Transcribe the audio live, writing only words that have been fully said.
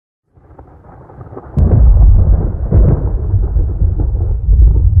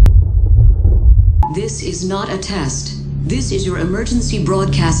This is not a test. This is your emergency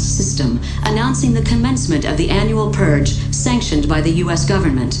broadcast system announcing the commencement of the annual purge sanctioned by the U.S.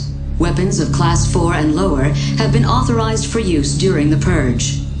 government. Weapons of Class 4 and lower have been authorized for use during the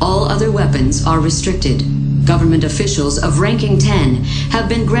purge. All other weapons are restricted. Government officials of ranking 10 have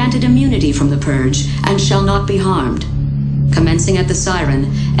been granted immunity from the purge and shall not be harmed. Commencing at the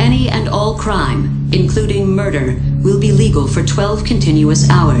siren, any and all crime, including murder, will be legal for 12 continuous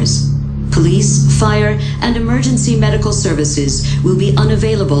hours. Police, fire, and emergency medical services will be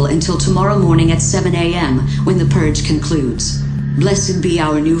unavailable until tomorrow morning at 7 a.m. when the purge concludes. Blessed be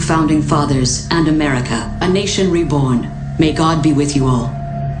our new founding fathers and America, a nation reborn. May God be with you all.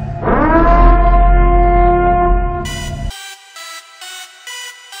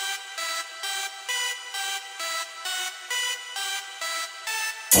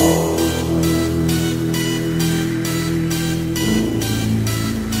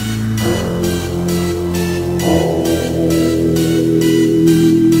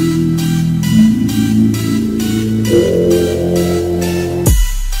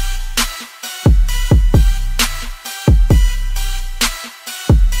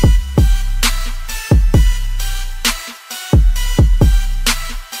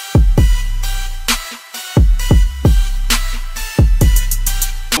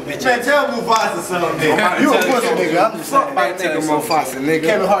 Man, tell Mufasa something, nigga. You a pussy, nigga. I'm just saying. Fuck nigga Mufasa, nigga.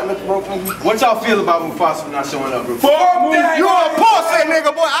 Kevin Hart looking broke, nigga. What y'all feel about Mufasa not showing up, bro? Fuck that! You a pussy,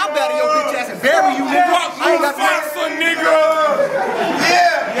 nigga, boy. I better your bitch ass and bury you, nigga. I ain't got Mufasa, nigga. Yeah.